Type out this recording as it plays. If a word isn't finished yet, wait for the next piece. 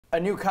A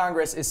new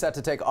Congress is set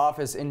to take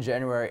office in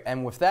January,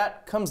 and with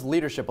that comes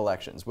leadership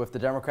elections. With the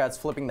Democrats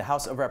flipping the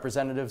House of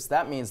Representatives,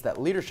 that means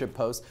that leadership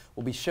posts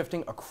will be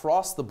shifting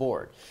across the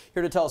board.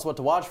 Here to tell us what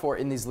to watch for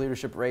in these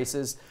leadership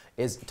races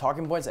is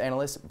Talking Points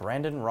analyst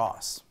Brandon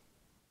Ross.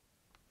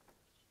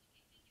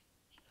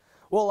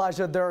 Well,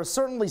 Elijah, there are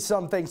certainly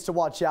some things to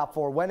watch out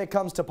for when it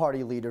comes to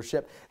party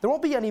leadership. There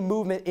won't be any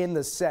movement in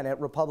the Senate.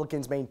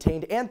 Republicans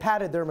maintained and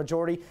padded their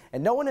majority,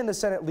 and no one in the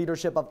Senate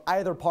leadership of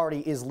either party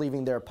is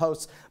leaving their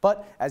posts.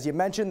 But as you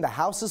mentioned, the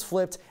House is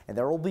flipped, and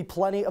there will be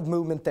plenty of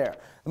movement there.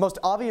 The most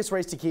obvious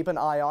race to keep an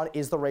eye on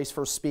is the race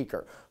for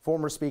Speaker.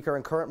 Former Speaker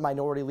and current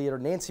Minority Leader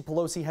Nancy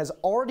Pelosi has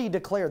already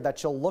declared that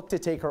she'll look to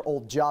take her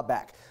old job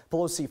back.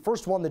 Pelosi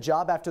first won the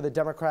job after the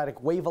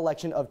Democratic wave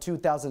election of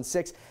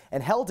 2006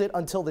 and held it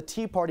until the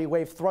Tea Party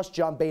wave thrust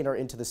John Boehner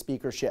into the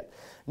speakership.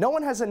 No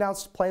one has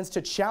announced plans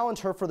to challenge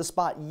her for the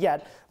spot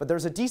yet, but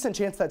there's a decent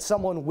chance that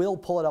someone will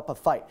pull it up a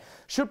fight.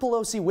 Should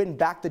Pelosi win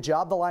back the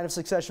job, the line of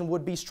succession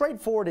would be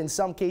straightforward in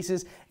some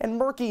cases and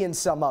murky in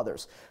some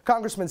others.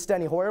 Congressman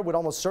Steny Hoyer would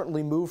almost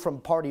certainly move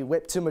from party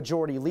whip to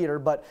majority leader,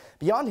 but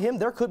beyond him,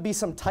 there could be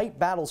some tight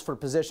battles for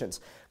positions.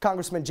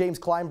 Congressman James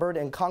Clyburn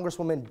and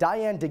Congresswoman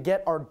Diane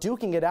DeGette are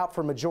duking it out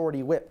for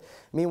majority whip.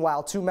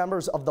 Meanwhile, two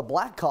members of the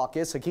Black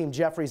Caucus, Hakeem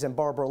Jeffries and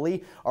Barbara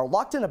Lee, are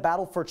locked in a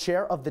battle for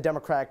chair of the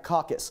Democratic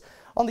caucus.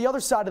 On the other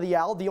side of the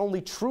aisle, the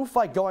only true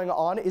fight going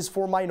on is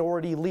for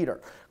minority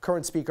leader.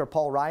 Current Speaker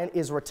Paul Ryan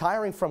is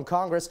retiring from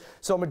Congress,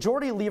 so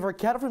majority leader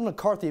Kevin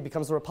McCarthy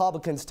becomes the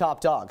Republicans'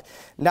 top dog.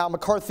 Now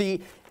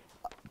McCarthy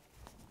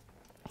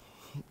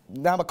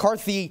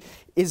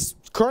is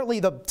currently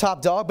the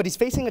top dog, but he's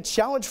facing a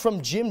challenge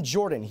from Jim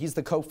Jordan. He's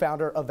the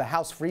co-founder of the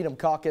House Freedom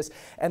Caucus,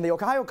 and the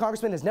Ohio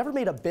congressman has never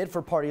made a bid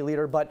for party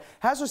leader, but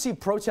has received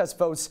protest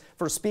votes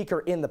for speaker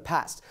in the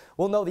past.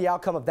 We'll know the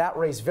outcome of that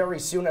race very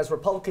soon, as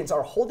Republicans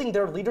are holding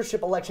their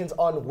leadership elections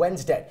on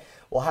Wednesday.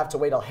 We'll have to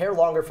wait a hair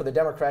longer for the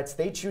Democrats.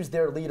 They choose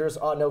their leaders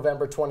on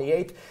November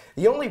 28th.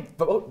 The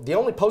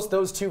only post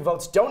those two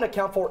votes don't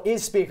account for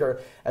is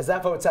speaker, as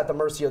that vote's at the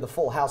mercy of the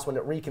full House when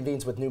it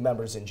reconvenes with new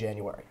members in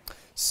January.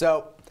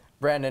 So,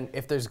 Brandon,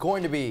 if there's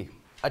going to be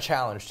a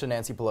challenge to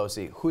Nancy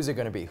Pelosi, who's it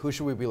going to be? Who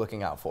should we be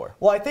looking out for?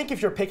 Well, I think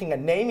if you're picking a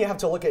name, you have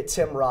to look at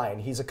Tim Ryan.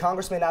 He's a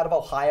congressman out of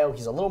Ohio.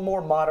 He's a little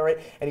more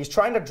moderate, and he's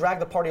trying to drag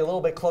the party a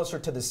little bit closer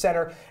to the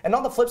center. And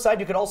on the flip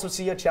side, you could also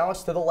see a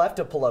challenge to the left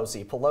of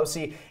Pelosi.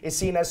 Pelosi is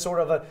seen as sort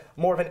of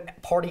more of a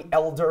party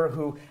elder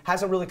who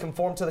hasn't really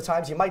conformed to the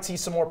times. You might see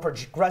some more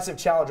progressive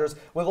challengers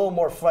with a little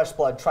more fresh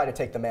blood try to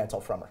take the mantle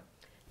from her.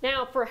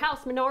 Now, for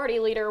House Minority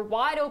Leader,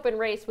 wide open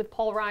race with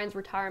Paul Ryan's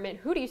retirement.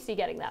 Who do you see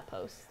getting that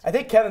post? I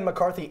think Kevin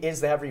McCarthy is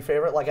the heavy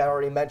favorite. Like I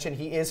already mentioned,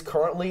 he is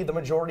currently the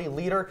majority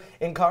leader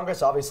in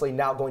Congress, obviously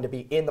now going to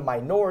be in the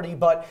minority,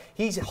 but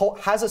he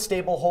has a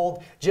stable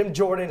hold. Jim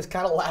Jordan is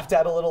kind of laughed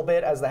at a little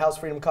bit as the House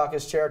Freedom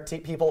Caucus chair.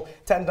 People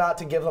tend not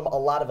to give him a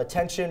lot of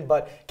attention,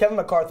 but Kevin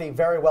McCarthy,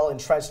 very well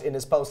entrenched in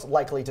his post,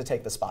 likely to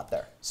take the spot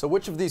there. So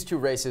which of these two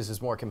races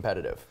is more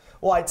competitive?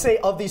 Well, I'd say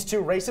of these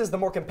two races, the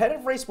more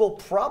competitive race will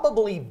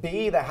probably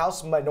be the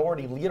House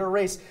Minority Leader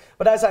race.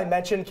 But as I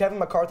mentioned, Kevin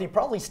McCarthy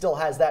probably still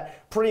has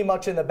that pretty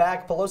much in the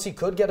bag. Pelosi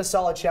could get a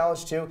solid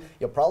challenge too.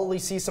 You'll probably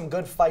see some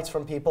good fights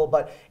from people,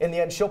 but in the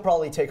end, she'll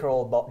probably take her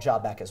old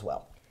job back as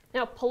well.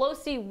 Now,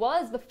 Pelosi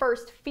was the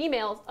first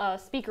female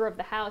Speaker of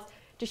the House.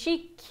 Does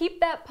she keep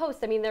that post?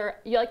 I mean,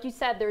 like you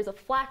said, there's a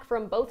flack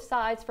from both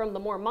sides, from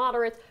the more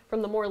moderates,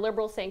 from the more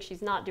liberals, saying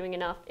she's not doing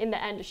enough. In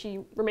the end, does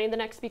she remain the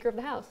next Speaker of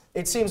the House?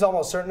 It seems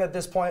almost certain at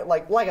this point.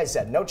 Like I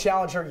said, no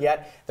challenger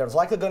yet. There's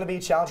likely going to be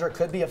a challenger. It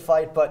could be a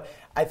fight, but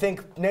I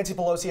think Nancy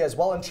Pelosi has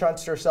well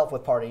entrenched herself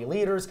with party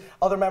leaders,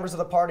 other members of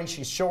the party.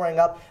 She's shoring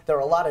up. There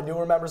are a lot of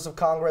newer members of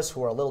Congress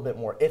who are a little bit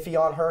more iffy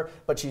on her,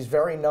 but she's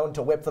very known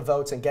to whip the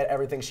votes and get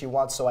everything she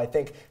wants. So I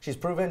think she's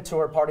proven to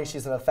her party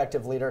she's an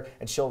effective leader,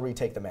 and she'll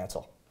retake the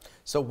mantle.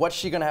 So what's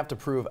she going to have to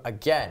prove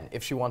again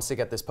if she wants to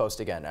get this post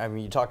again? I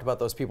mean, you talked about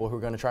those people who are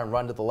going to try and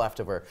run to the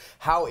left of her.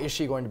 How is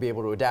she going to be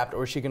able to adapt,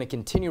 or is she going to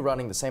continue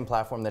running the same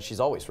platform that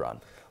she's always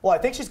run? Well, I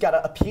think she's got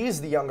to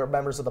appease the younger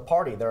members of the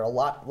party. There are a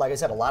lot, like I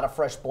said, a lot of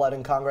fresh blood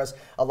in Congress,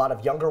 a lot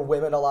of younger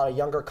women, a lot of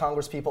younger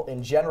Congress people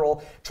in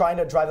general, trying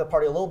to drive the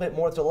party a little bit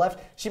more to the left.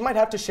 She might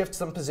have to shift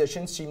some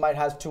positions. She might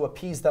have to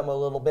appease them a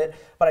little bit.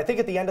 But I think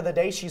at the end of the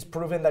day, she's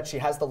proven that she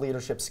has the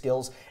leadership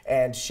skills,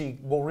 and she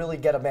will really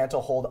get a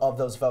mantle hold of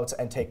those votes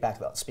and take back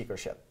the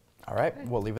speakership. All right, we'll leave it.